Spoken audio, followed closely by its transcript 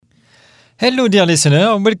Hello dear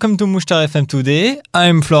listener, welcome to Mouchtar FM today.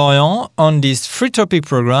 I'm Florian on this free topic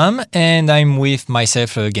program and I'm with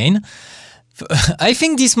myself again. I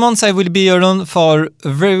think this month I will be alone for a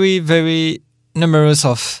very numerous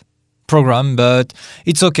of program, but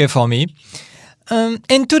it's okay for me.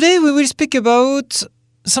 And today we will speak about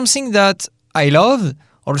something that I love.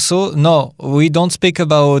 Also, no, we don't speak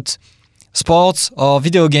about sports or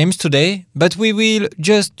video games today, but we will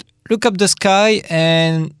just look up the sky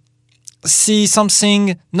and see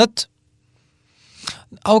something not,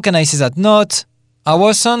 how can I say that, not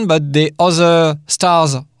our sun, but the other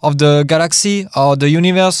stars of the galaxy or the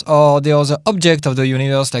universe or the other object of the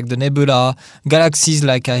universe like the nebula, galaxies,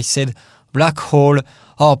 like I said, black hole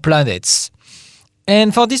or planets.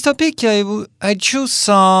 And for this topic, I choose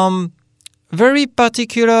some very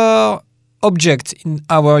particular objects in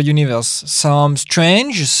our universe. Some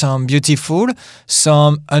strange, some beautiful,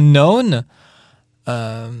 some unknown.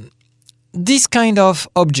 This kind of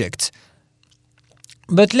object.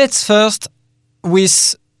 But let's first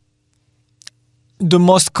with the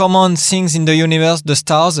most common things in the universe, the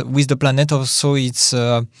stars. With the planet also, it's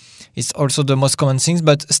also the most common things,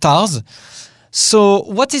 but stars. So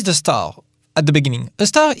what is the star at the beginning? A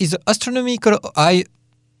star is astronomical. I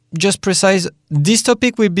just precise, this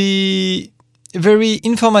topic will be very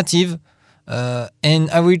informative and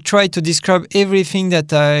I will try to describe everything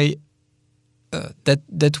that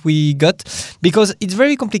that we got, because it's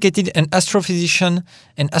very complicated and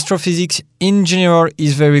astrophysics in general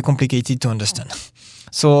is very complicated to understand.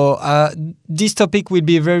 So this topic will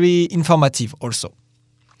be very informative also.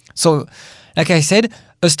 So, like I said,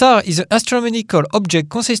 a star is an astronomical object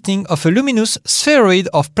consisting of a luminous spheroid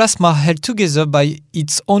of plasma held together by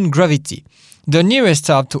its own gravity. The nearest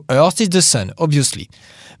star to Earth is the Sun, obviously.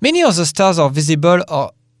 Many other stars are visible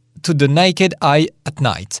to the naked eye at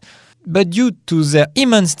night, but due to their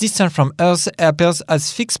immense distance from Earth, appears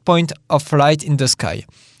as fixed points of light in the sky.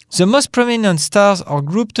 The most prominent stars are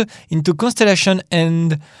grouped into constellations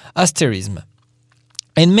and asterisms,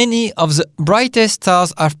 and many of the brightest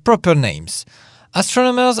stars have proper names.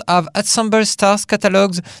 Astronomers have assembled stars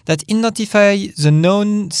catalogs that identify the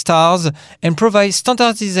known stars and provide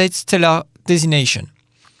standardized stellar designation.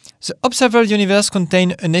 The observable universe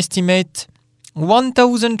contains an estimate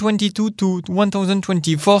 1022 to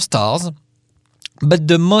 1024 stars, but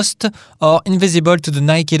the most are invisible to the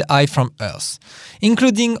naked eye from Earth,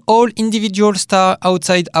 including all individual stars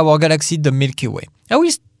outside our galaxy, the Milky Way. I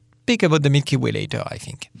will speak about the Milky Way later, I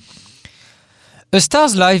think. A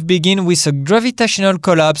star's life begins with a gravitational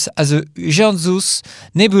collapse as a gaseous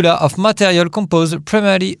nebula of material composed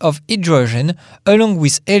primarily of hydrogen, along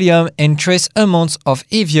with helium and trace amounts of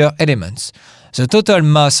heavier elements. The total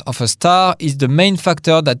mass of a star is the main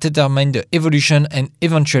factor that determines the evolution and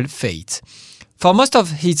eventual fate. For most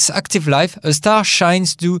of its active life, a star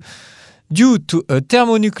shines due to a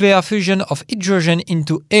thermonuclear fusion of hydrogen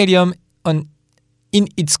into helium in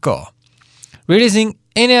its core, releasing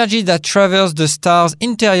energy that travels the star's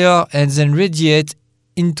interior and then radiates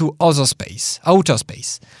into outer space.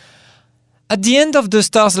 At the end of the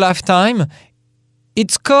star's lifetime,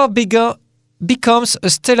 its core becomes a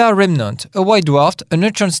stellar remnant, a white dwarf, a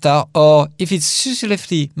neutron star, or, if it's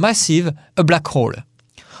sufficiently massive, a black hole.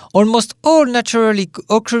 Almost all naturally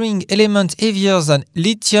occurring elements heavier than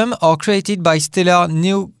lithium are created by stellar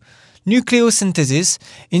nucleosynthesis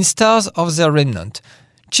in stars of their remnant.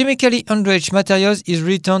 Chemically enriched materials is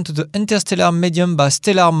returned to the interstellar medium by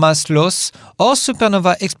stellar mass loss or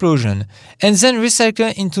supernova explosion, and then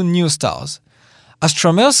recycled into new stars.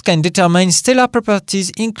 Astronomers can determine stellar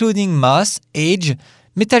properties including mass, age,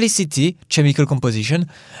 metallicity, chemical composition,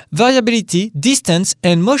 variability, distance,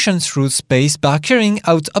 and motion through space by carrying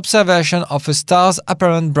out observation of a star's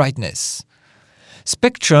apparent brightness,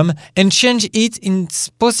 spectrum, and change its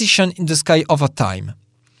position in the sky over time.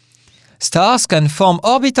 Stars can form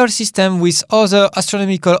orbital systems with other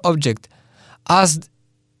astronomical objects, as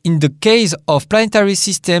in the case of planetary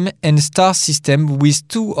systems and star systems with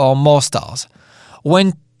two or more stars.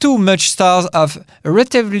 When too much stars have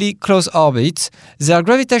relatively close orbits, their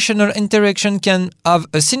gravitational interaction can have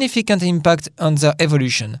a significant impact on their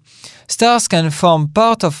evolution. Stars can form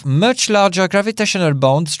part of much larger gravitational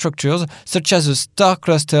bond structures, such as a star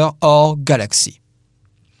cluster or galaxy.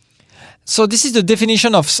 So this is the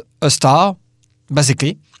definition of a star,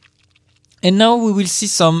 basically. And now we will see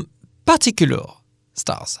some particular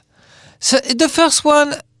stars. So the first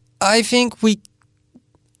one, I think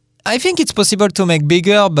it's possible to make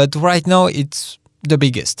bigger, but right now it's the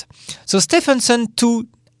biggest. So Stephenson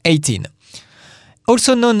 218,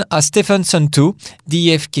 also known as Stephenson 2,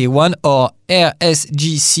 DFK1 or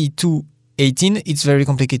RSGC 2 18. It's very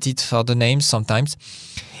complicated for the names sometimes.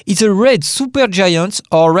 It's a red supergiant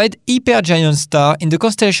or red hypergiant star in the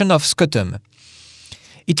constellation of Scutum.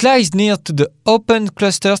 It lies near to the open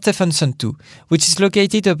cluster Stephenson 2, which is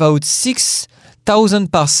located about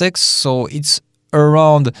 6,000 parsecs, so it's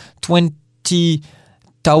around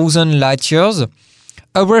 20,000 light years,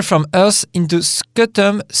 away from Earth into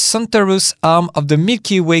Scutum Centaurus arm of the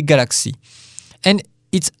Milky Way galaxy. And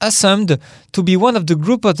it's assumed to be one of the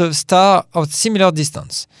group of the stars of similar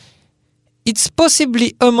distance. It's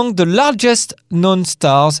possibly among the largest known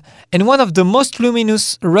stars and one of the most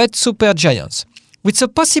luminous red supergiants, with a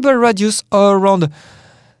possible radius of around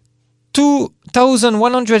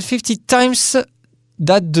 2,150 times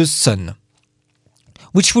that the Sun,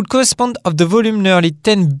 which would correspond of the volume nearly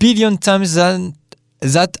 10 billion times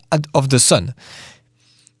that of the Sun.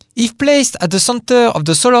 If placed at the center of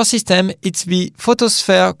the solar system, its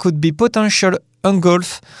photosphere could be potentially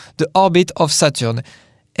engulf the orbit of Saturn.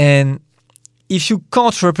 And if you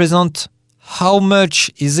can't represent how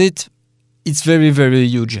much is it, it's very, very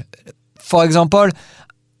huge. For example,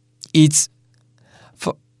 it's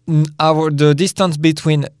the distance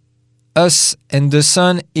between us and the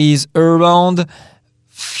Sun is around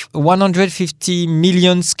 150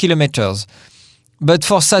 million kilometers. But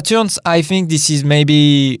for Saturn, I think this is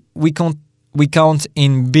maybe we count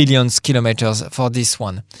in billions kilometers for this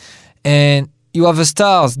one. And you have a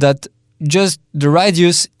stars that just the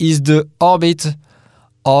radius is the orbit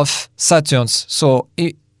of Saturn. So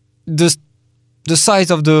the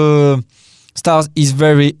size of the stars is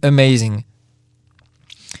very amazing.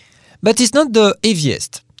 But it's not the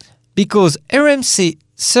heaviest, because RMC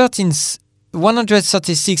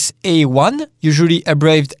 136A1, usually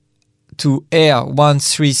abbreviated to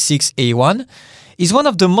R136A1, is one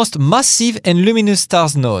of the most massive and luminous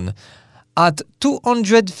stars known, at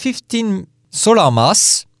 215 solar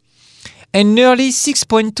mass and nearly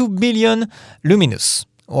 6.2 billion luminous,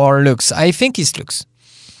 or lux. I think it's lux.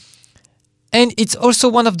 And it's also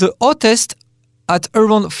one of the hottest at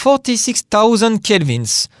around 46,000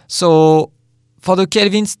 kelvins. So for the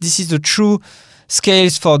kelvins, this is the true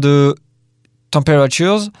scales for the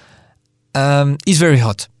temperatures. It's very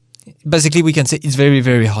hot. Basically, we can say it's very,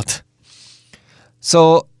 very hot.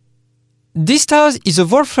 So this star is a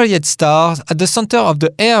Wolf-Rayet star at the center of the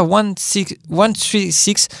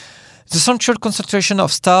R136, the central concentration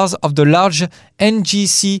of stars of the large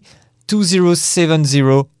NGC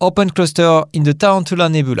 2070 open cluster in the Tarantula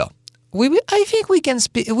Nebula. I think we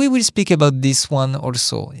will speak about this one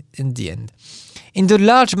also in the end. In the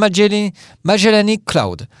large Magellanic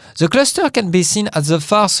Cloud, the cluster can be seen at the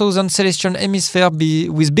far southern celestial hemisphere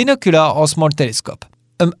with binocular or small telescope.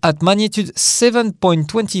 At magnitude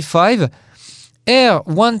 7.25,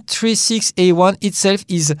 R136A1 itself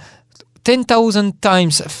is 10,000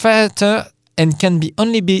 times fatter and can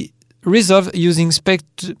only be resolved using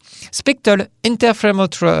spectral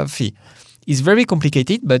interferometry. It's very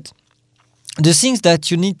complicated, but the things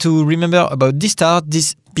that you need to remember about this star,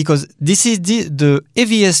 because this is the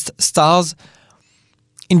heaviest stars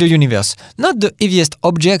in the universe. Not the heaviest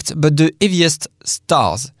object, but the heaviest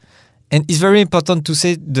stars. And it's very important to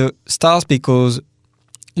say the stars because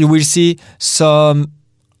you will see some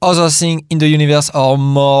other things in the universe are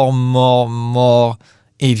more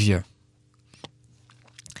heavier.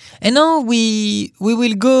 And now we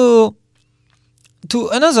will go to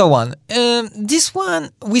another one. This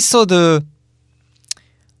one, we saw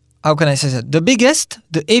how can I say that? The biggest,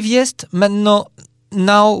 the heaviest, but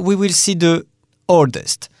now we will see the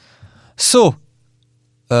oldest. So,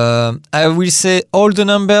 I will say all the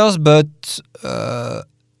numbers, but the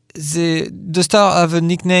star have a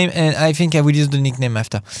nickname, and I think I will use the nickname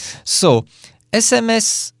after. So,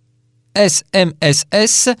 SMSS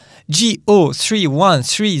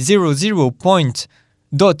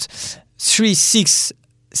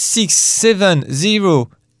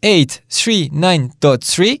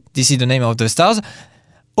GO31300.36670.839.3, this is the name of the stars,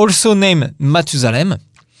 also named Methusalem,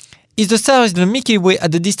 is the star in the Milky Way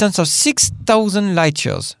at the distance of 6,000 light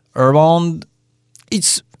years.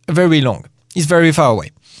 It's very long. It's very far away.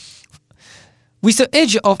 With an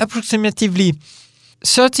age of approximately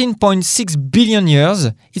 13.6 billion years,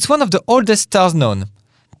 it's one of the oldest stars known.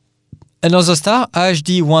 Another star,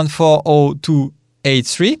 HD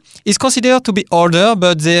 140283, is considered to be older,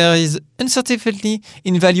 but there is uncertainty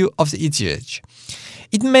in value of its age.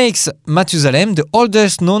 It makes Methusalem the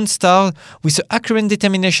oldest known star with an accurate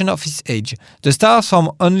determination of its age. The star formed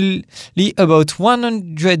only about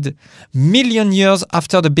 100 million years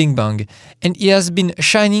after the Big Bang, and it has been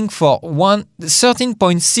shining for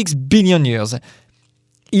 13.6 billion years.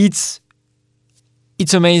 It's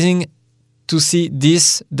amazing to see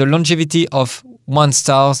this, the longevity of one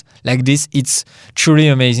stars like this, it's truly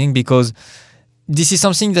amazing, because this is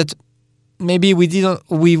something that maybe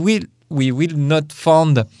we will not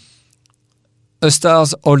find a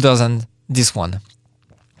stars older than this one.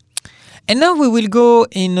 And now we will go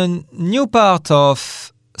in a new part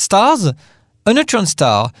of stars, a neutron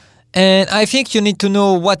star. And I think you need to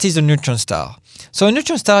know what is a neutron star. So a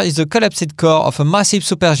neutron star is the collapsed core of a massive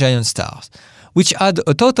supergiant star, which had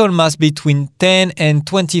a total mass between 10 and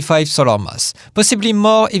 25 solar mass, possibly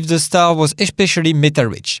more if the star was especially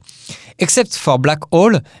metal-rich. Except for black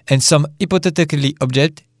hole and some hypothetically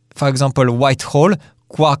objects, for example white hole,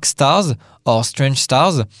 quark stars, or strange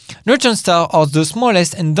stars, neutron stars are the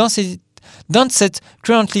smallest and densest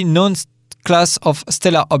currently known class of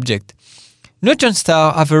stellar object. Neutron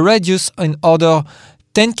stars have a radius in order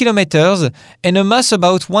 10 kilometers and a mass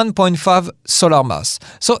about 1.5 solar mass.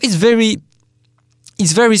 So it's very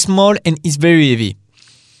small and it's very heavy.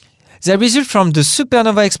 They result from the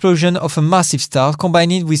supernova explosion of a massive star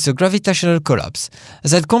combined with a gravitational collapse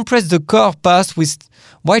that compressed the core past with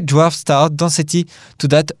white dwarf star density to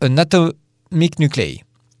that an atomic nuclei.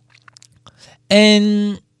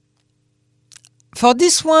 And for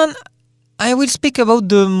this one, I will speak about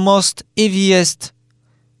the most heaviest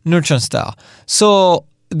neutron star. So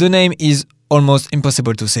the name is almost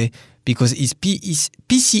impossible to say because it's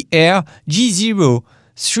PCR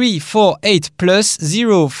G0348 plus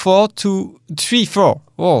 04234.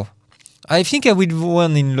 Oh, I think I will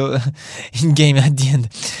win in game at the end.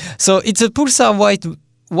 So it's a pulsar white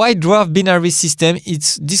dwarf binary system.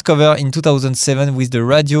 It's discovered in 2007 with the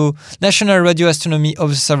National Radio Astronomy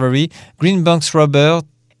Observatory, Green Banks Rover.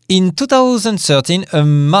 In 2013, a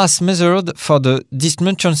mass measured for this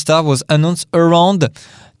neutron star was announced around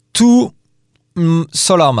 2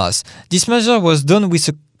 solar mass. This measure was done with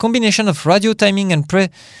a combination of radio timing and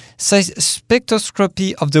precise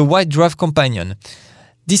spectroscopy of the white dwarf companion.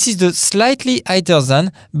 This is the slightly higher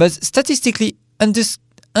than, but statistically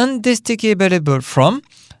undistinguishable from,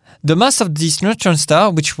 the mass of this neutron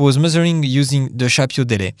star, which was measuring using the Shapiro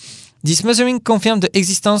delay. This measuring confirmed the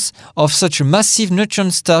existence of such a massive neutron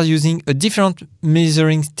star using a different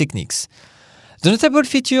measuring techniques. The notable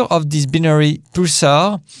feature of this binary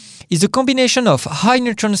pulsar is the combination of high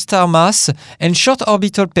neutron star mass and short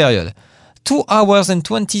orbital period, 2 hours and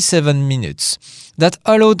 27 minutes, that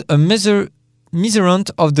allowed a measurement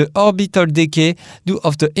of the orbital decay due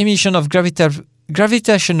of the emission of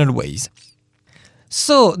gravitational waves.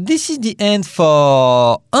 So this is the end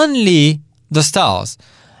for only the stars.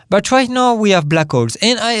 But right now we have black holes,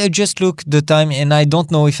 and I just looked the time and I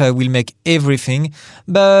don't know if I will make everything,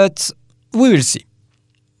 but we will see.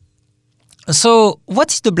 So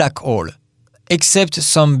what is the black hole? Except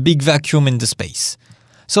some big vacuum in the space.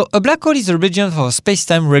 So a black hole is a region of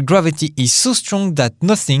space-time where gravity is so strong that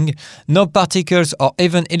nothing, no particles or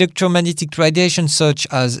even electromagnetic radiation such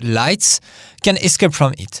as lights, can escape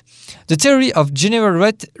from it. The theory of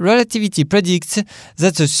general relativity predicts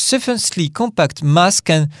that a sufficiently compact mass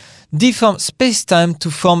can deform space-time to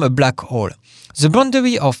form a black hole. The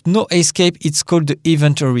boundary of no escape is called the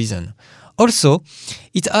event horizon. Also,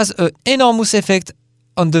 it has an enormous effect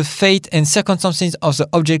on the fate and circumstances of the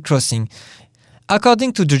object crossing.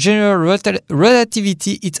 According to the general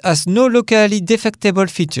relativity, it has no locally defectable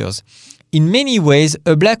features. In many ways,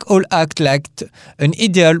 a black hole acts like an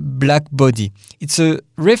ideal black body. It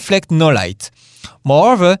reflects no light.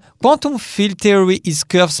 Moreover, quantum field theory is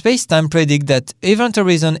curved spacetime predict that event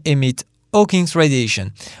horizon emit Hawking's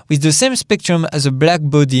radiation with the same spectrum as a black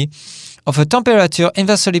body of a temperature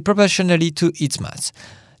inversely proportionally to its mass.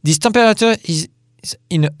 This temperature is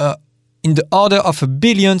in the order of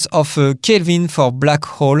billions of Kelvin for black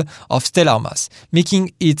hole of stellar mass,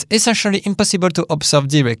 making it essentially impossible to observe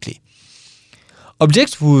directly.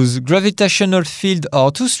 Objects whose gravitational field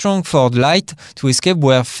are too strong for light to escape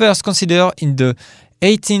were first considered in the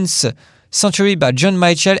 18th century by John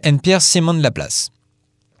Michael and Pierre-Simon Laplace.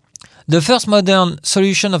 The first modern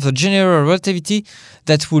solution of the general relativity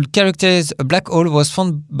that would characterize a black hole was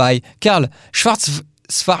found by Karl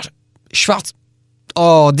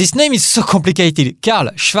Oh, this name is so complicated.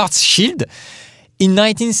 Karl Schwarzschild in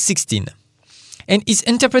 1916. And its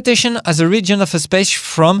interpretation as a region of a space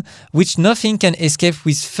from which nothing can escape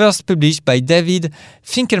was first published by David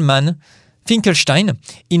Finkelstein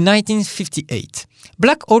in 1958.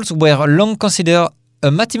 Black holes were long considered a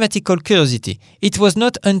mathematical curiosity. It was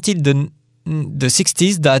not until the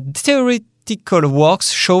 60s that theoretical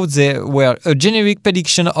works showed they were a generic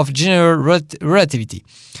prediction of general relativity.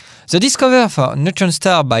 The discovery of a neutron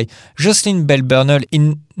star by Jocelyn Bell Burnell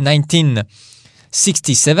in 19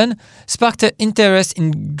 1967 sparked interest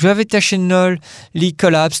in gravitationally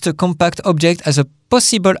collapsed compact objects as a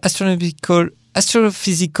possible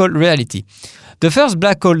astrophysical reality. The first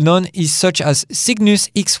black hole known is such as Cygnus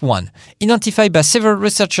X1, identified by several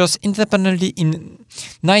researchers independently in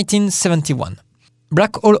 1971.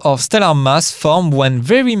 Black holes of stellar mass form when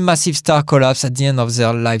very massive stars collapse at the end of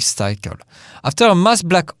their life cycle. After a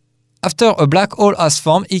black hole has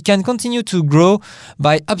formed, it can continue to grow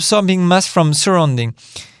by absorbing mass from surrounding.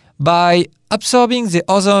 By absorbing the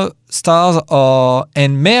other stars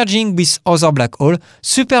and merging with other black holes,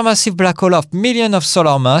 supermassive black holes of millions of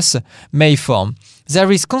solar mass may form. There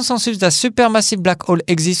is consensus that supermassive black hole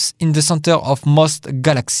exists in the center of most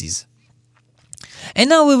galaxies. And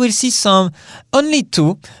now we will see only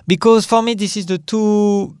two, because for me this is the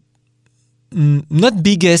two not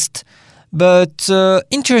biggest, but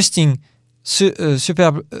interesting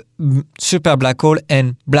super black hole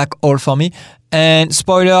and black hole for me. And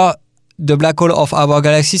spoiler, the black hole of our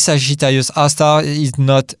galaxy, Sagittarius R star, is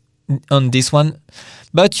not on this one,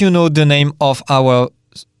 but you know the name of our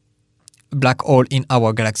black hole in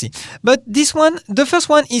our galaxy. But this one, the first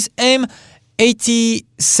one is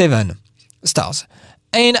M87 stars.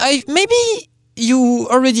 And maybe you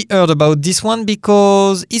already heard about this one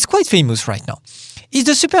because it's quite famous right now. It's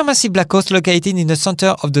the supermassive black hole located in the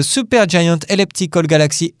center of the supergiant elliptical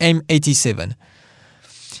galaxy M87.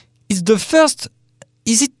 It's the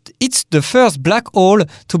first black hole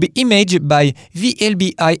to be imaged by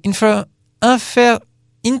VLBI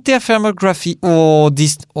interferometry.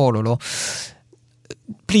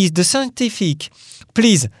 Please, the scientific.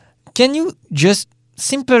 Please, can you just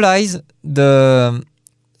simplify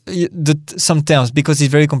some terms because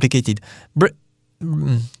it's very complicated.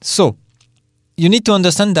 So, you need to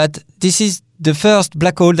understand that this is the first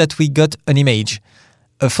black hole that we got an image,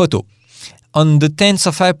 a photo, on the 10th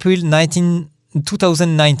of April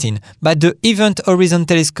 2019 by the Event Horizon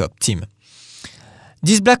Telescope team.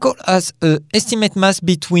 This black hole has an estimate mass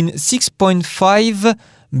between 6.5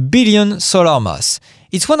 billion solar mass.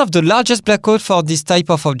 It's one of the largest black holes for this type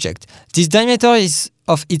of object. This diameter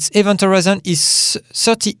of its event horizon is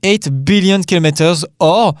 38 billion kilometers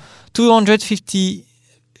or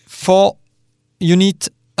 254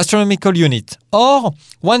 astronomical unit or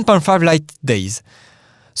 1.5 light days.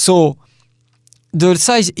 So the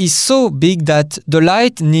size is so big that the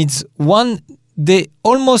light needs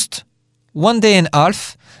almost 1 day and a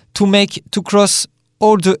half to cross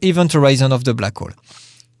all the event horizon of the black hole,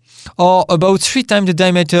 or about 3 times the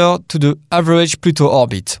diameter to the average Pluto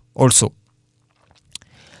orbit also.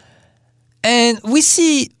 And we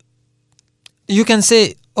see, you can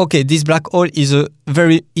say, okay, this black hole is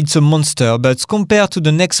it's a monster, but compared to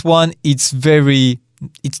the next one, it's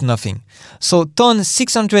nothing. So TON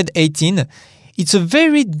 618, it's a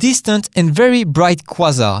very distant and very bright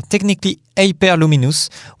quasar, technically hyperluminous,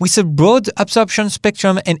 with a broad absorption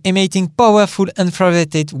spectrum and emitting powerful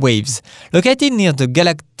infrared waves. Located near the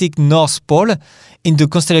galactic North Pole in the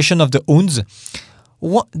constellation of the Hunds,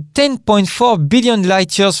 10.4 billion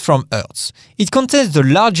light-years from Earth. It contains the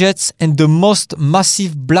largest and the most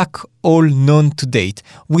massive black hole known to date,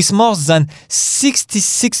 with more than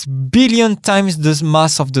 66 billion times the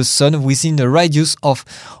mass of the Sun within a radius of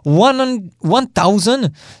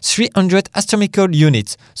 1,300 astronomical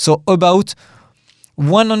units, so about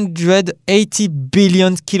 180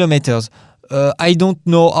 billion kilometers. I don't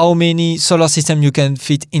know how many solar systems you can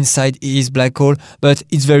fit inside his black hole, but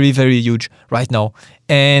it's very, very huge right now.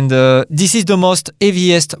 And this is the most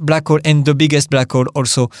heaviest black hole and the biggest black hole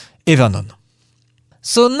also ever known.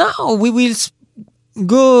 So now we will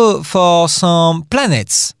go for some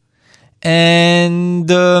planets.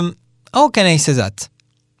 And how can I say that?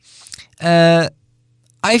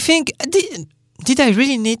 I think, did I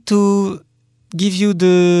really need to give you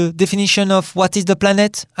the definition of what is the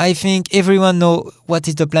planet? I think everyone know what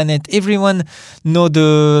is the planet. Everyone know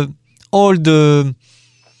all the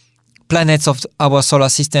planets of our solar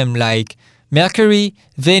system, like Mercury,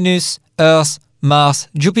 Venus, Earth, Mars,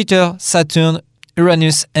 Jupiter, Saturn,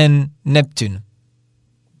 Uranus, and Neptune.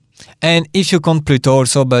 And if you count Pluto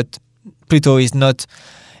also, but Pluto is not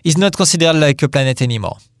considered like a planet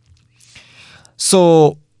anymore.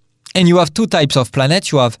 So, and you have 2 types of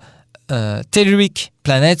planets. You have telluric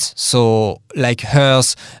planets, so like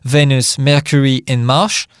Earth, Venus, Mercury, and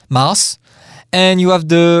Mars. And you have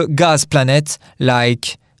the gas planets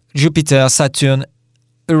like Jupiter, Saturn,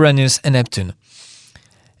 Uranus, and Neptune.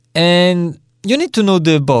 And you need to know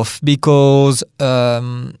the both because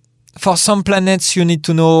for some planets you need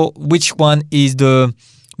to know which one is the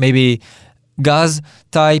maybe gas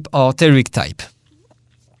type or telluric type.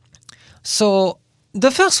 So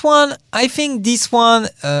the first one, I think this one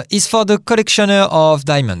is for the collectioner of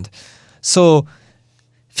diamond. So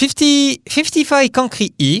 55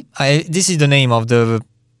 Cancri E, this is the name of the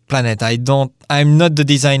planet. I'm not the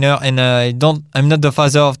designer, and I'm not the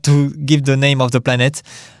father to give the name of the planet.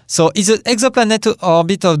 So it's an exoplanet to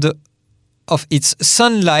orbit of its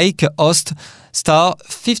sun-like host star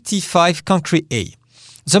 55 Cancri A.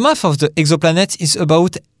 The mass of the exoplanet is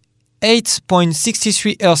about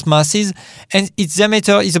 8.63 Earth masses, and its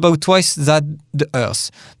diameter is about twice that the Earth.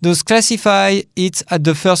 Those classify it as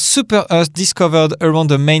the first super-Earth discovered around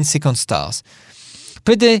the main second stars.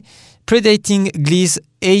 Predating Gliese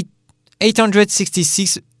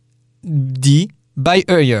 866d by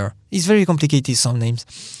a year. It's very complicated, some names.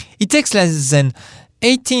 It takes less than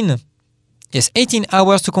 18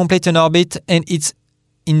 hours to complete an orbit, and it's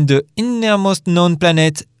in the innermost known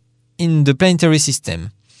planet in the planetary system.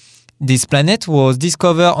 This planet was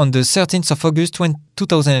discovered on the 13th of August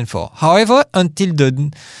 2004. However, until the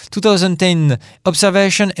 2010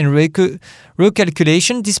 observation and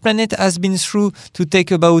recalculation, this planet has been through to take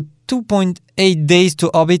about 2.8 days to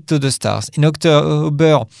orbit to the stars. In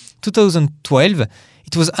October 2012,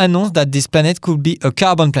 it was announced that this planet could be a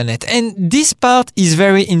carbon planet. And this part is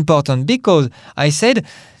very important because I said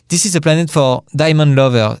this is a planet for diamond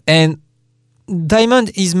lovers. And diamond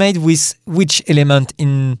is made with which element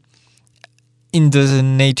in the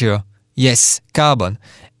nature? Yes, carbon.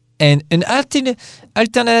 And an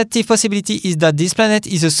alternative possibility is that this planet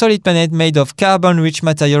is a solid planet made of carbon-rich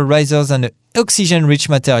material rather than oxygen-rich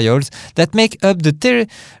materials that make up the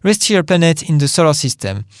terrestrial planet in the solar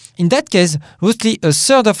system. In that case, roughly a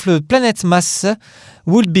third of the planet's mass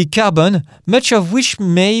would be carbon, much of which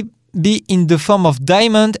may be in the form of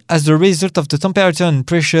diamond as a result of the temperature and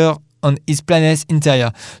pressure on its planet's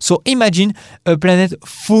interior. So imagine a planet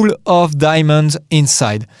full of diamonds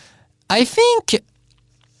inside. I think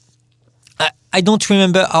I don't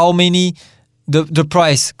remember how many the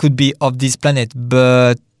price could be of this planet,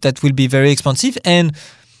 but that will be very expensive. And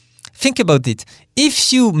think about it.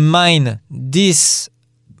 If you mine this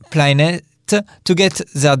planet to get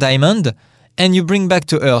their diamond and you bring back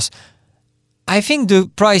to Earth, I think the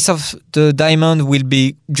price of the diamond will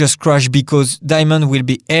be just crushed because diamond will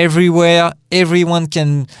be everywhere. Everyone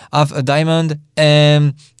can have a diamond,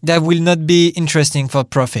 and that will not be interesting for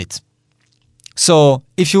profit. So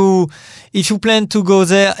if you plan to go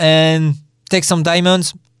there and take some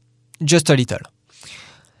diamonds, just a little.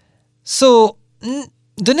 So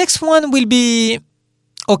the next one will be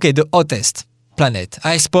the hottest planet.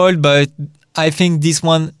 I spoiled, but I think this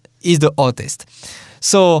one is the hottest.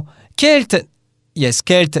 So Kelt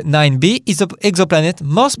 9b is an exoplanet,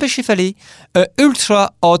 more specifically an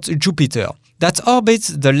ultra-hot Jupiter that orbits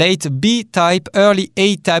the late B-type, early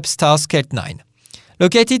A-type star Kelt 9,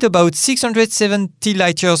 located about 670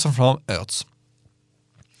 light-years from Earth.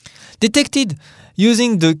 Detected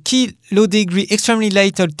using the Kilo-degree Extremely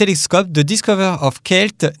Light Telescope, the discovery of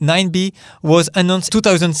Kelt 9b was announced in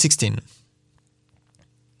 2016.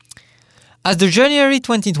 As of January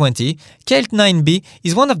 2020, Kelt 9b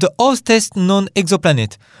is one of the hottest known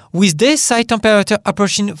exoplanets, with day-side temperature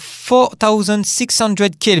approaching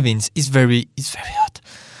 4,600 kelvins. It's very hot.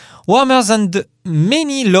 Warmer than the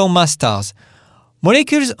many low-mass stars.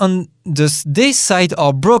 Molecules on the day side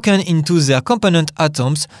are broken into their component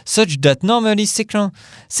atoms such that normally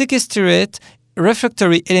sequestered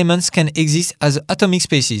refractory elements can exist as atomic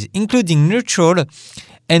species, including neutral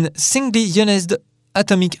and singly ionized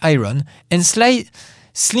atomic iron and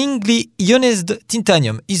singly ionized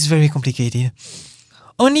titanium. Is very complicated.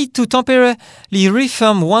 Only to temporarily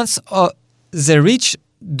reform once they reach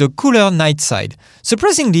the cooler night side.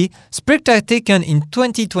 Surprisingly, spectra taken in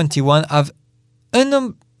 2021 have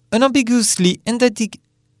unambiguously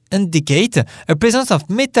indicate a presence of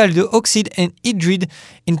metal dioxide and hydride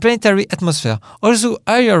in planetary atmosphere. Also,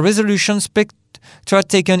 higher resolution spectra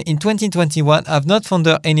taken in 2021 have not found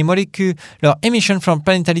any molecular emission from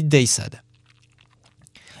planetary daytime.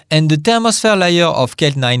 And the thermosphere layer of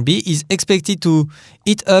Kelt 9b is expected to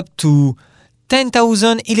heat up to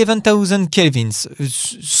 10,000, 11,000 kelvins,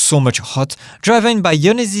 so much hot, driven by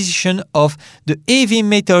ionization of the heavy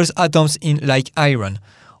metals atoms in like iron.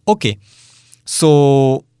 Okay,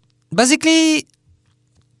 so basically,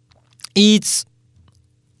 it's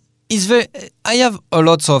very. I have a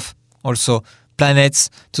lot of also planets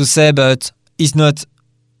to say, but it's not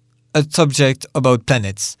a subject about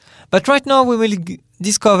planets. But right now we will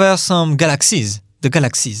discover some galaxies. The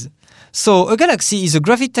galaxies. So, a galaxy is a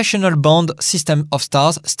gravitational bound system of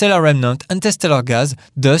stars, stellar remnant, interstellar gas,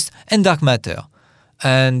 dust, and dark matter.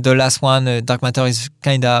 And the last one, dark matter, is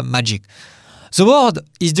kinda magic. The word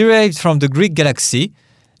is derived from the Greek galaxy,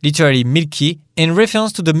 literally Milky, in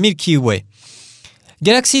reference to the Milky Way.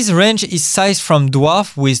 Galaxies range in size from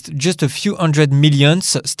dwarf with just a few hundred million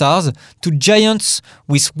stars to giants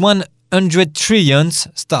with 100 trillion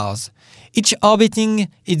stars, each orbiting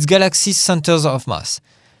its galaxy's centers of mass.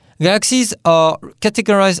 Galaxies are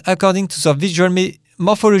categorized according to their visual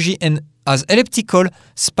morphology and as elliptical,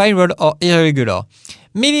 spiral, or irregular.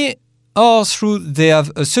 Many are through they have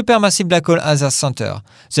a supermassive black hole as their center.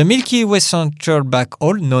 The Milky Way central black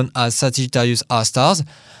hole, known as Sagittarius A stars,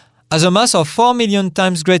 has a mass of 4 million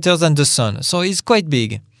times greater than the Sun, so it's quite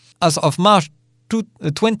big. As of March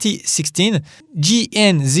 2016,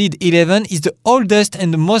 GN-Z11 is the oldest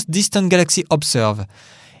and the most distant galaxy observed.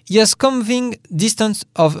 It has coming distance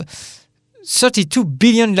of 32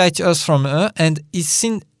 billion light years from Earth and is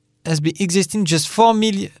seen as been existing just 4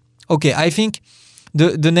 million. Okay, I think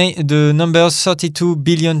the number 32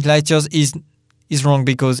 billion light years is wrong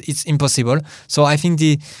because it's impossible. So I think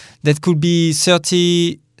that could be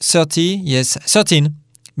 13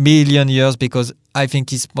 billion years because I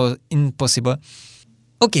think it's impossible.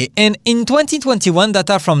 Okay, and in 2021,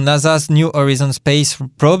 data from NASA's New Horizons space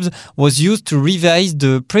probes was used to revise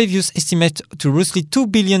the previous estimate to roughly 2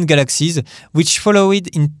 billion galaxies, which followed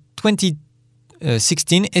in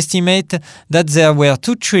 2016 estimate that there were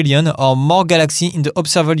 2 trillion or more galaxies in the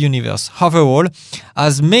observable universe, overall,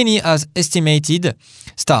 as many as estimated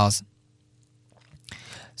stars.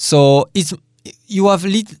 So you have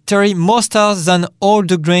literally more stars than all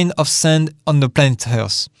the grain of sand on the planet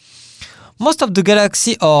Earth. Most of the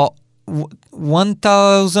galaxies are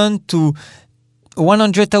 1,000 to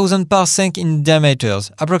 100,000 parsec in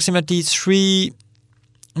diameters, approximately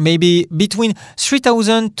maybe between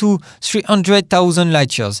 3,000 to 300,000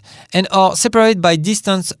 light years, and are separated by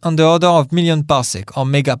distance on the order of million parsec or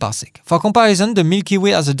megaparsec. For comparison, the Milky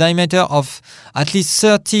Way has a diameter of at least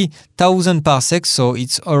 30,000 parsecs, so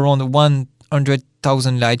it's around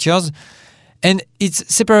 100,000 light years, and it's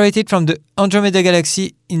separated from the Andromeda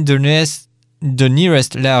galaxy in the nearest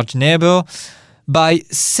large neighbor by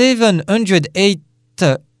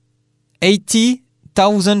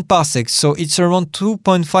 780,000 parsecs, so it's around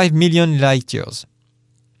 2.5 million light years.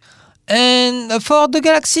 And for the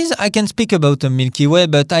galaxies, I can speak about the Milky Way,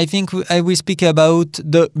 but I think I will speak about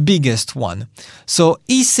the biggest one. So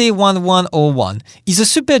EC 1101 is a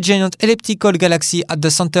supergiant elliptical galaxy at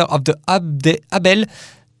the center of the Abell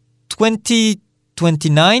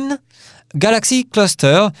 2029 galaxy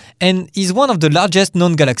cluster and is one of the largest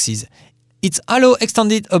known galaxies. Its halo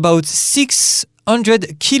extended about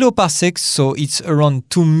 600 kiloparsecs, so it's around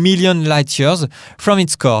 2 million light years from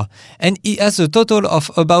its core, and it has a total of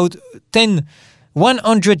about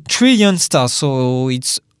 100 trillion stars, so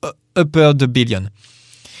it's upper the billion.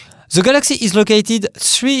 The galaxy is located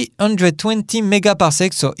 320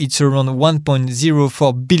 megaparsecs, so it's around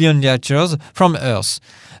 1.04 billion light years from Earth.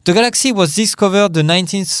 The galaxy was discovered the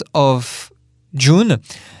 19th of June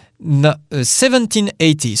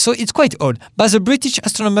 1780, so it's quite old, by the British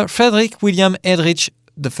astronomer Frederick William Eldridge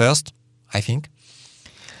I, I think.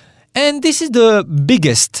 And this is the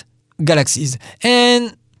biggest galaxies.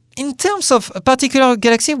 And in terms of a particular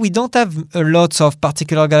galaxy, we don't have lots of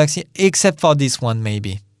particular galaxies except for this one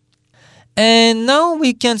maybe. And now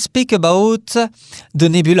we can speak about the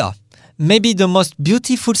nebula, maybe the most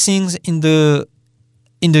beautiful things in the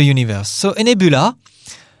universe. So a nebula,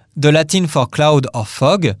 the Latin for cloud or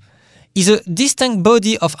fog, is a distinct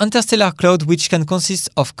body of interstellar cloud which can consist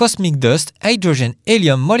of cosmic dust, hydrogen,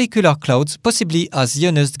 helium, molecular clouds, possibly as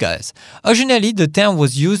ionized gas. Originally, the term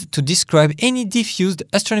was used to describe any diffused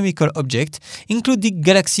astronomical object, including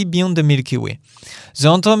galaxies beyond the Milky Way. The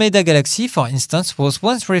Andromeda galaxy, for instance, was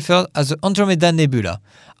once referred as the Andromeda Nebula,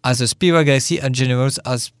 as a spiral galaxy at general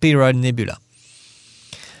as spiral nebula.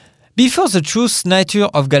 Before the true nature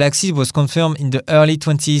of galaxies was confirmed in the early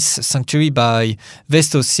 20th century by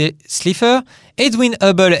Vesto Slipher, Edwin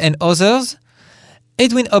Hubble and others,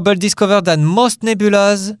 Edwin Hubble discovered that most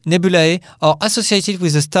nebulae are associated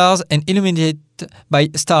with the stars and illuminated by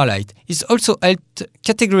starlight. It also helped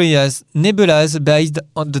categorize nebulae based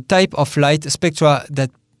on the type of light spectra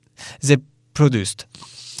that they produced.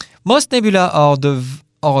 Most nebulae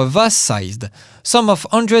are vast-sized, some of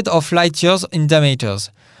hundreds of light years in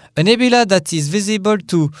diameters. A nebula that is visible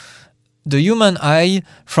to the human eye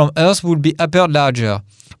from Earth would be appear larger,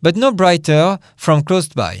 but no brighter from close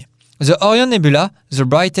by. The Orion Nebula, the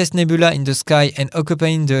brightest nebula in the sky and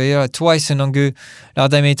occupying the area twice an angular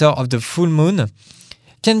diameter of the full moon,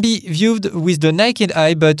 can be viewed with the naked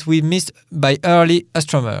eye but we missed by early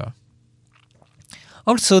astronomers.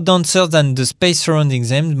 also denser than the space surrounding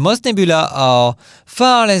them. Most nebula are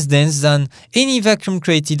far less dense than any vacuum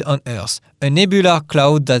created on Earth. A nebular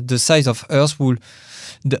cloud that the size of Earth would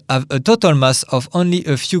have a total mass of only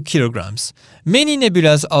a few kilograms. Many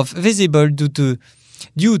nebulas are visible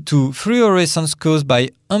due to fluorescence caused by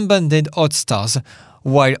abundant hot stars,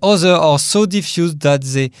 while others are so diffuse that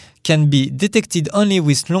they can be detected only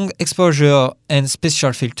with long exposure and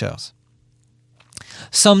special filters.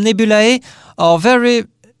 Some nebulae are very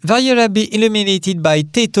variably illuminated by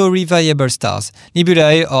T-Tauri variable stars.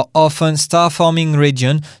 Nebulae are often star-forming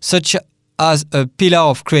regions, such as a pillar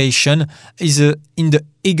of creation is in the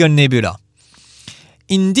Eagle Nebula.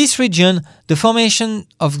 In this region, the formation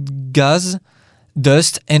of gas,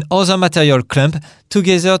 dust, and other material clump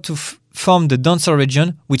together to form the denser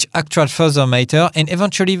region, which attract further matter and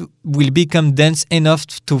eventually will become dense enough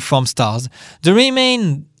to form stars. The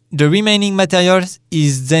remaining material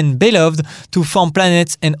is then beloved to form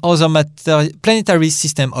planets and other planetary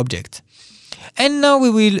system objects. And now we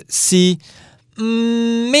will see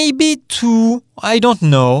maybe two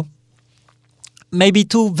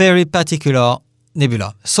very particular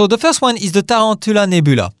nebula. So the first one is the Tarantula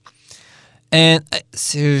Nebula. And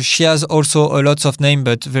she has also a lot of name,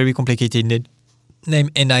 but very complicated name,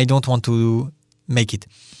 and I don't want to make it.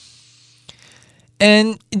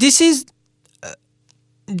 And this is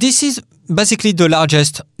basically the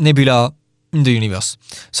largest nebula in the universe.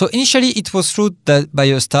 So initially it was thought that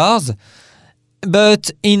by stars, but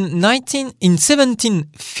in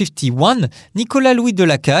 1751, Nicolas Louis de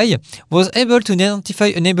Lacaille was able to identify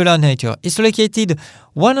a nebula nature. It's located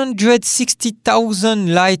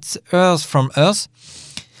 160,000 light years from Earth,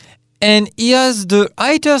 and it has the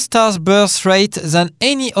higher star's birth rate than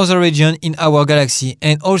any other region in our galaxy.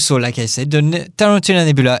 And also, like I said, the Tarantula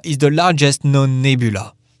Nebula is the largest known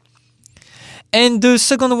nebula. And the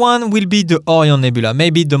second one will be the Orion Nebula,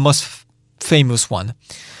 maybe the most famous one.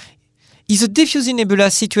 Is a diffusing nebula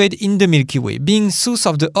situated in the Milky Way, being south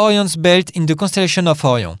of the Orion's belt in the constellation of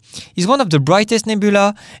Orion. It's one of the brightest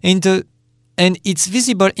nebula and it's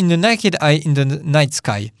visible in the naked eye in the night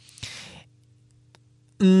sky.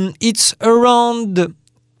 It's around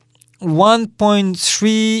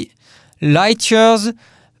 1.3 light years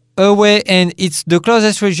away, and it's the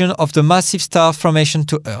closest region of the massive star formation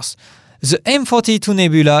to Earth. The M42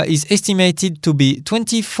 Nebula is estimated to be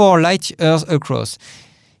 24 light years across.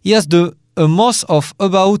 It has a mass of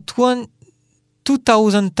about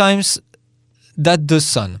 2,000 times that the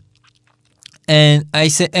Sun. And I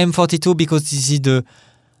say M42 because this is the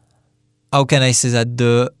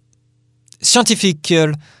scientific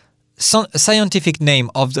name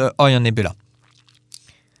of the Orion Nebula.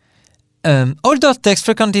 Older texts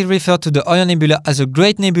frequently refer to the Orion Nebula as a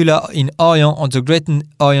Great Nebula in Orion or the Great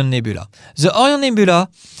Orion Nebula. The Orion Nebula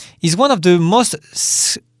is one of the most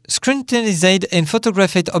scrutinized and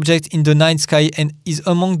photographed objects in the night sky and is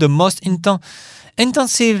among the most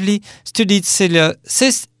intensively studied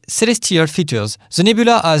celestial features. The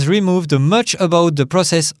nebula has removed much about the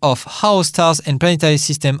process of how stars and planetary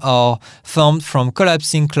systems are formed from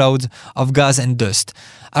collapsing clouds of gas and dust.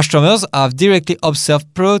 Astronomers have directly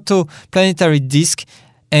observed protoplanetary disk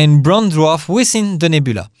and brown dwarf within the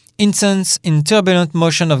nebula, instance in turbulent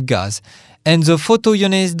motion of gas, and the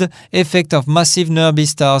photoionized effect of massive nearby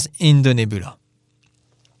stars in the nebula.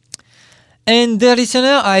 And dear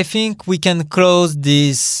listener, I think we can close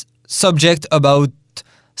this subject about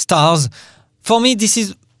stars. For me, this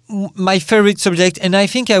is my favorite subject, and I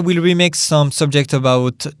think I will remake some subject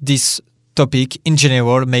about this topic in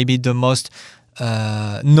general, maybe the most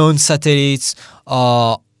known satellites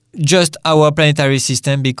or just our planetary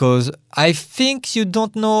system, because I think you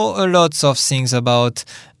don't know a lot of things about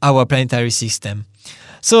our planetary system.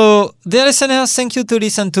 So, dear listeners, thank you to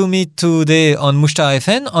listen to me today on Mouchtar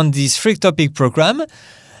FM on this free topic program.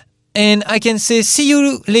 And I can say see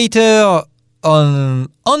you later on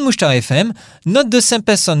Mouchtar FM. Not the same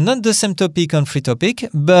person, not the same topic on free topic,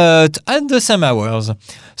 but at the same hours.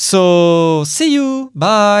 So, see you.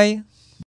 Bye.